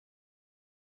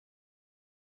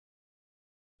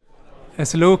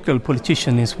As a local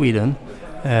politician in Sweden,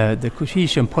 the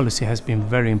cohesion policy has been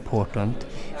very important.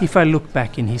 If I look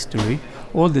back in history,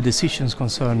 all the decisions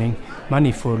concerning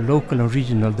money for local and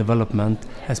regional development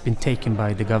has been taken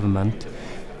by the government.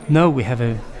 Now we have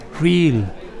a real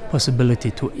possibility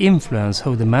to influence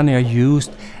how the money are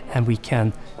used, and we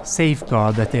can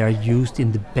safeguard that they are used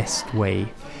in the best way.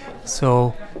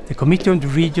 So the Committee on the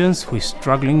Regions, who is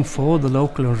struggling for the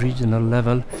local and regional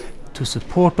level to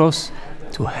support us,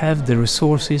 to have the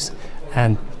resources,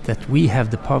 and that we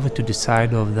have the power to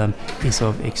decide over them, is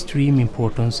of extreme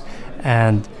importance,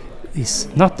 and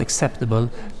is not acceptable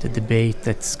the debate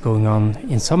that's going on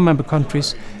in some member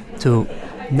countries to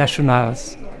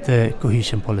nationalize the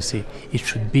cohesion policy. It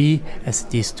should be as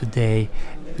it is today,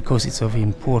 because it's of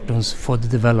importance for the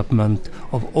development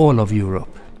of all of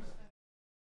Europe.